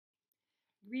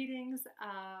Greetings.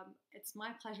 It's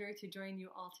my pleasure to join you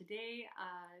all today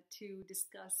to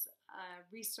discuss a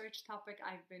research topic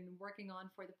I've been working on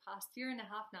for the past year and a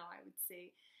half now, I would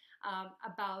say,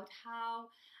 about how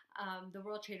the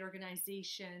World Trade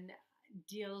Organization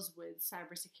deals with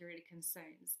cybersecurity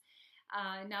concerns.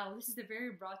 Now, this is a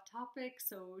very broad topic,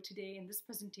 so today in this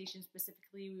presentation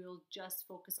specifically, we will just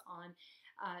focus on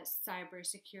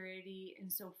cybersecurity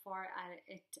insofar as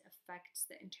it affects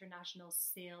the international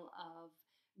sale of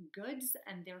goods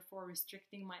and therefore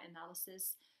restricting my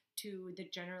analysis to the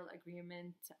General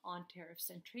Agreement on Tariffs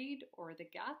and Trade, or the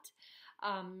GATT.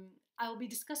 I will be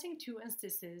discussing two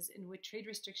instances in which trade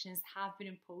restrictions have been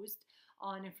imposed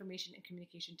on information and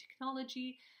communication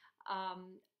technology.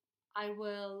 And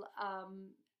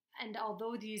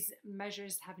although these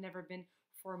measures have never been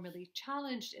formally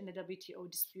challenged in the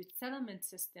WTO dispute settlement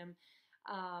system,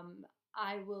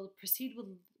 I will proceed with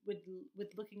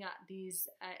looking at these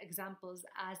examples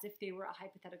as if they were a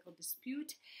hypothetical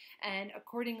dispute, and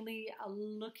accordingly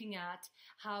looking at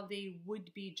how they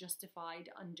would be justified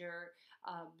under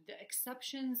the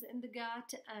exceptions in the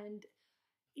GATT, and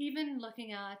even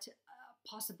looking at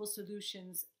possible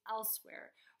solutions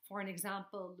elsewhere. For an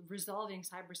example, resolving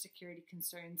cybersecurity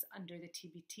concerns under the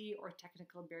TBT, or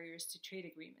Technical Barriers to Trade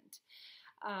Agreement.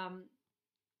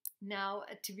 Now,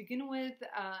 to begin with,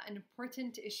 an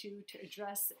important issue to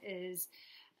address is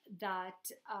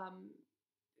that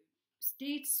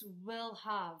states will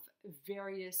have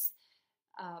various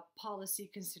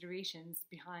policy considerations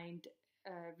behind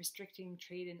restricting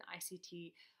trade in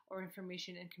ICT, or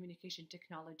information and communication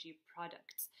technology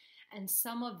products. And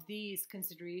some of these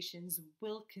considerations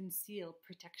will conceal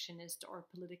protectionist or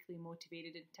politically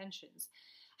motivated intentions.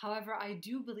 However, I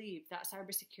do believe that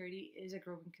cybersecurity is a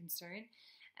growing concern,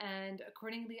 and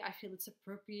accordingly, I feel it's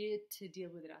appropriate to deal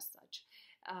with it as such,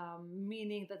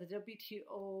 meaning that the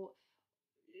WTO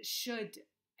should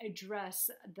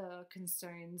address the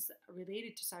concerns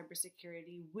related to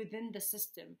cybersecurity within the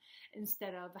system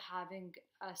instead of having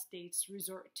states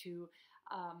resort to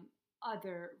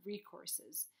other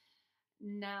recourses.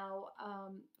 Now,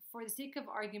 for the sake of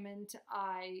argument,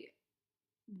 I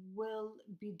will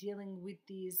be dealing with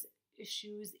these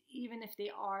issues, even if they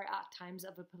are at times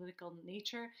of a political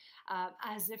nature,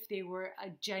 as if they were a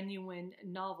genuine,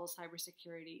 novel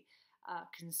cybersecurity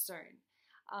concern.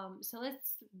 So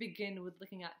let's begin with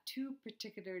looking at two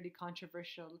particularly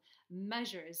controversial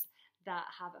measures that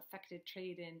have affected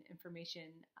trade in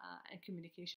information and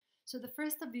communication. So the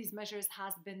first of these measures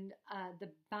has been the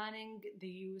banning the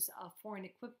use of foreign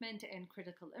equipment in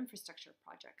critical infrastructure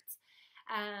projects.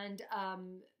 And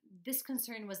this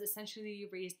concern was essentially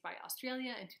raised by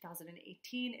Australia in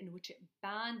 2018, in which it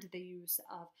banned the use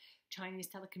of Chinese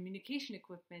telecommunication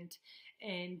equipment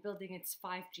in building its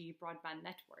 5G broadband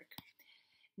network.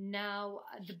 Now,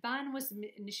 the ban was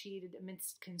initiated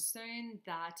amidst concern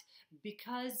that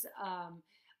because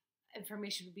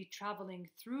information would be traveling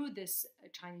through this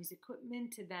Chinese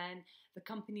equipment, then the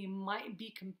company might be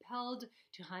compelled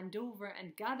to hand over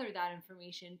and gather that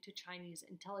information to Chinese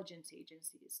intelligence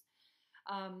agencies.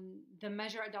 The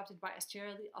measure adopted by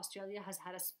Australia has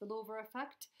had a spillover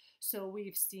effect. So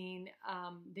we've seen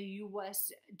the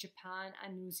US, Japan,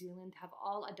 and New Zealand have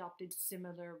all adopted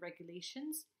similar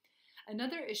regulations.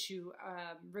 Another issue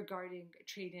regarding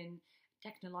trade in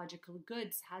technological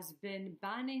goods has been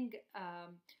banning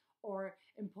or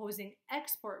imposing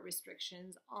export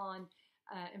restrictions on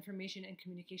information and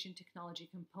communication technology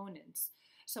components.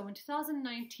 So in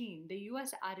 2019, the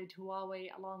US added Huawei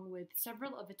along with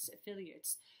several of its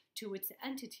affiliates to its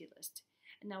entity list.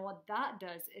 And now what that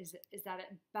does is that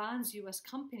it bans US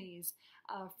companies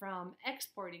from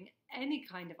exporting any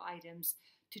kind of items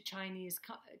to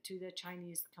the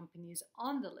Chinese companies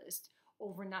on the list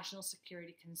over national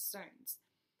security concerns.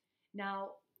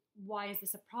 Now, why is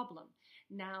this a problem?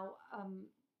 Now,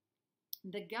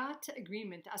 the GATT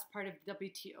agreement, as part of the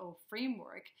WTO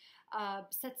framework,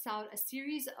 sets out a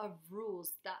series of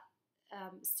rules that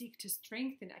seek to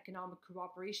strengthen economic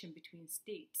cooperation between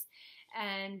states.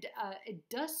 And it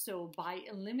does so by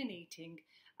eliminating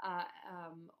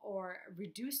or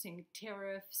reducing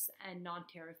tariffs and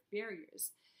non-tariff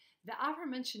barriers. The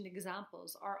aforementioned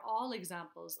examples are all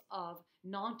examples of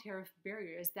non-tariff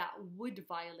barriers that would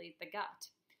violate the GATT.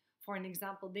 For an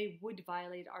example, they would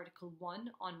violate Article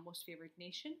 1 on Most Favored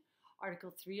Nation,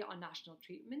 Article 3 on National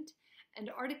Treatment, and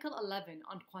Article 11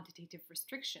 on Quantitative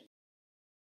Restriction.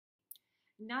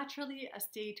 Naturally, a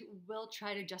state will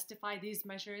try to justify these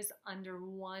measures under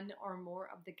one or more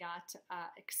of the GATT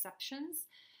exceptions.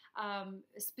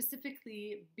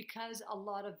 Specifically, because a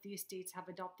lot of these states have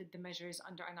adopted the measures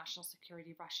under a national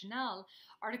security rationale,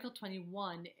 Article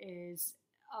 21 is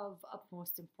of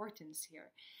utmost importance here.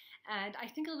 And I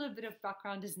think a little bit of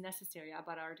background is necessary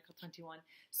about Article 21.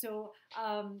 So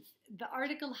the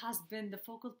article has been the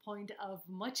focal point of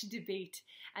much debate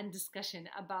and discussion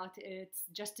about its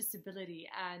justiciability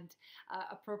and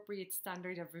appropriate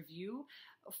standard of review.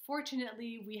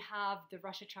 Fortunately, we have the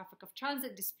Russia traffic of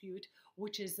transit dispute,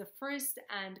 which is the first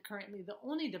and currently the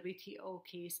only WTO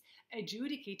case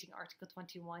adjudicating Article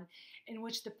 21, in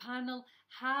which the panel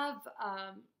have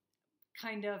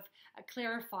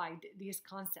clarified these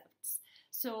concepts.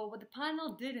 So what the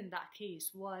panel did in that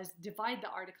case was divide the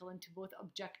article into both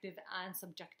objective and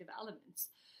subjective elements.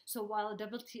 So while a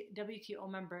WTO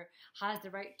member has the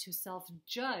right to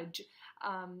self-judge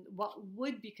what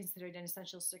would be considered an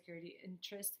essential security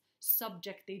interest,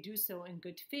 subject they do so in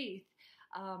good faith,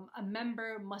 a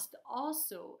member must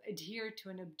also adhere to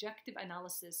an objective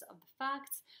analysis of the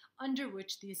facts under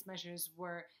which these measures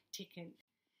were taken.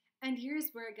 And here's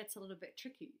where it gets a little bit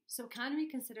tricky. So can we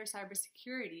consider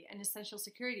cybersecurity an essential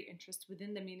security interest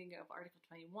within the meaning of Article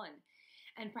 21?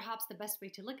 And perhaps the best way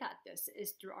to look at this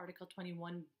is through Article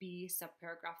 21b,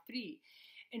 subparagraph 3,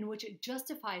 in which it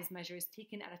justifies measures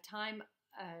taken at a time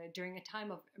during a time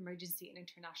of emergency in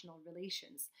international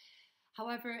relations.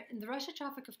 However, in the Russia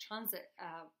traffic of transit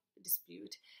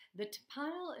dispute, the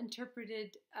panel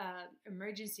interpreted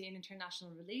emergency in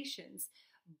international relations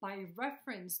by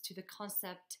reference to the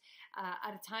concept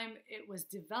at a time it was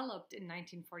developed in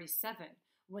 1947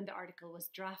 when the article was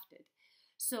drafted.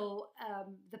 So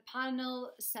the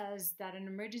panel says that an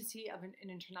emergency in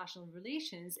international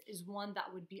relations is one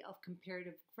that would be of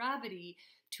comparative gravity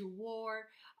to war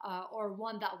or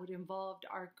one that would involve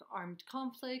armed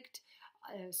conflict,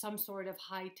 some sort of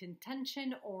heightened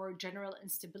tension or general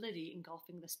instability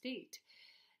engulfing the state.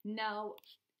 Now,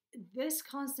 this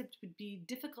concept would be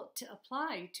difficult to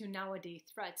apply to nowadays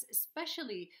threats,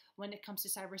 especially when it comes to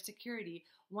cybersecurity,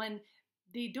 when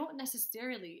they don't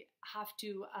necessarily have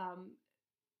to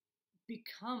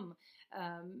become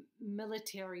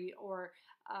military or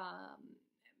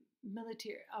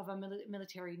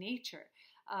military nature.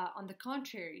 On the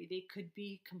contrary, they could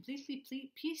be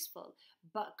completely peaceful,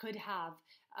 but could have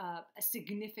a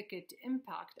significant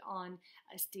impact on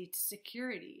a state's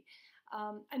security.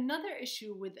 Another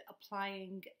issue with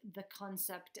applying the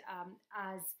concept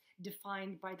as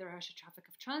defined by the Russia traffic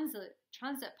of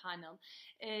transit panel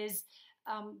is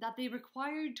that they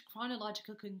required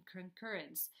chronological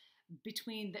concurrence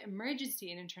between the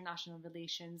emergency in international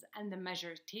relations and the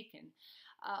measures taken,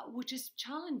 which is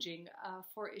challenging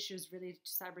for issues related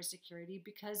to cybersecurity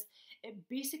because it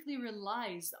basically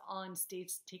relies on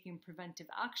states taking preventive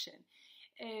action.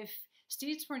 If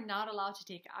states were not allowed to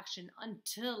take action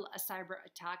until a cyber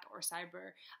attack or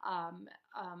cyber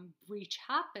breach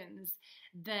happens,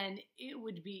 then it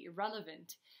would be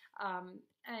irrelevant.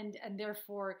 And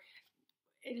therefore,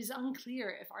 it is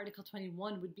unclear if Article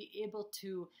 21 would be able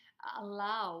to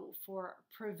allow for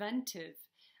preventive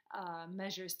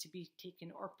measures to be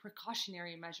taken or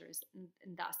precautionary measures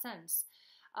in that sense.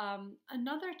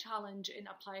 Another challenge in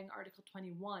applying Article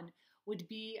 21 would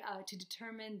be to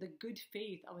determine the good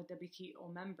faith of a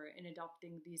WTO member in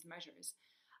adopting these measures.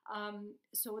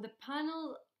 So the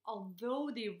panel, although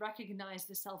they recognize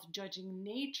the self-judging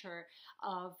nature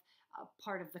of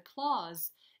part of the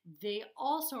clause, they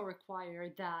also require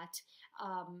that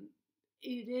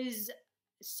it is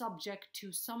subject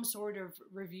to some sort of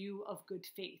review of good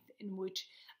faith in which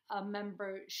a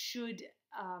member should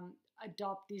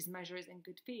adopt these measures in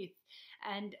good faith.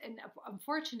 And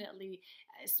unfortunately,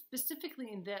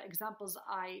 specifically in the examples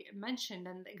I mentioned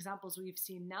and the examples we've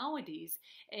seen nowadays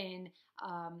in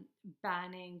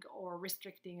banning or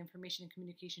restricting information and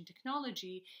communication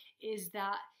technology, is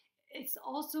that it's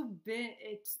often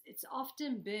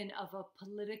been of a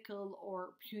political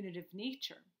or punitive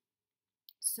nature.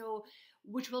 So,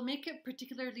 which will make it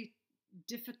particularly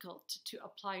difficult to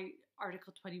apply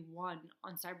Article 21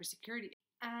 on cybersecurity.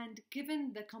 And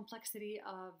given the complexity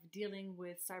of dealing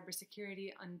with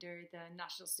cybersecurity under the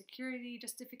national security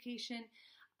justification,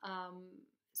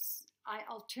 I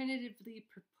alternatively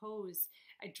propose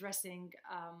addressing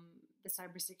the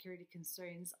cybersecurity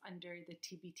concerns under the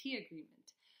TBT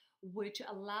agreement, which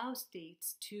allows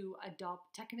states to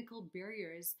adopt technical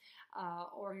barriers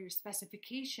or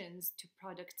specifications to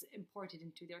products imported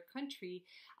into their country,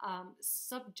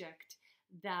 subject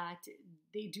that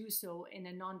they do so in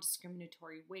a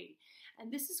non-discriminatory way.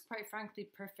 And this is quite frankly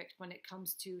perfect when it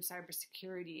comes to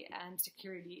cybersecurity and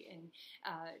security in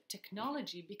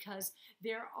technology, because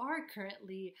there are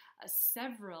currently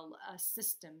several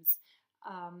systems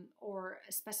or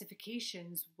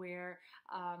specifications where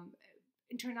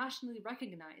internationally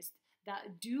recognized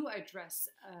that do address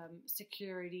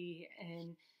security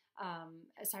and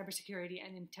cybersecurity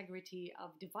and integrity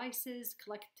of devices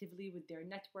collectively with their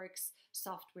networks,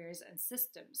 softwares, and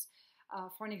systems.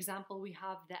 For an example, we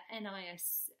have the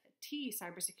NIST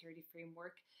Cybersecurity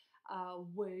Framework,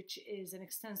 which is an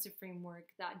extensive framework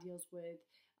that deals with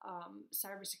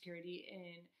cybersecurity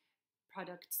in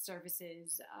product,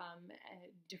 services,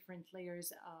 different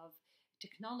layers of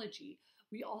technology.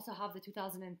 We also have the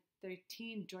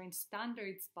 2013 joint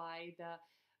standards by the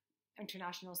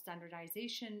International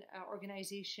Standardization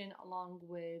Organization along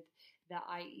with the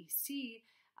IEC,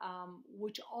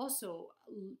 which also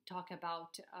talk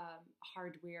about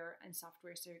hardware and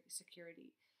software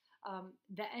security.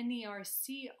 The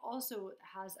NERC also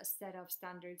has a set of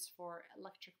standards for the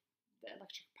electric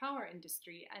power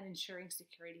industry and ensuring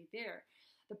security there.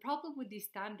 The problem with these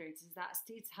standards is that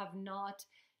states have not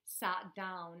sat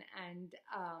down and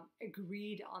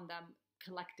agreed on them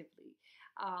collectively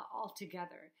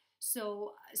altogether.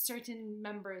 So certain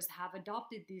members have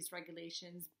adopted these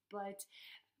regulations, but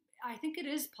I think it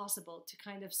is possible to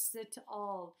kind of sit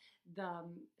all the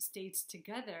states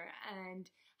together and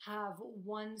have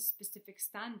one specific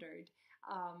standard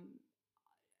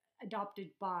adopted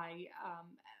by,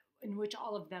 in which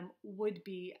all of them would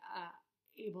be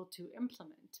able to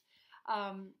implement.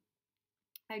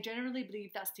 I generally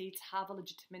believe that states have a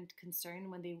legitimate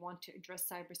concern when they want to address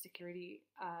cybersecurity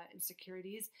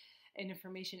insecurities in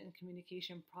information and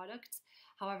communication products.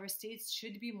 However, states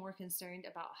should be more concerned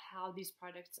about how these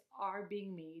products are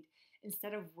being made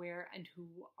instead of where and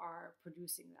who are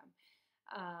producing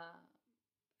them.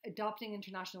 Adopting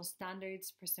international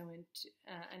standards pursuant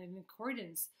and in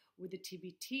accordance with the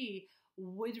TBT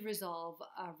would resolve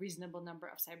a reasonable number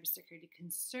of cybersecurity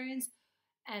concerns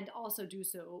and also do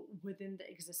so within the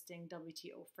existing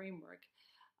WTO framework.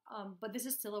 But this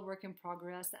is still a work in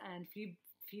progress, and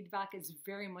feedback is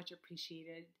very much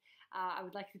appreciated. I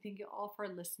would like to thank you all for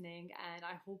listening, and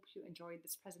I hope you enjoyed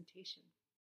this presentation.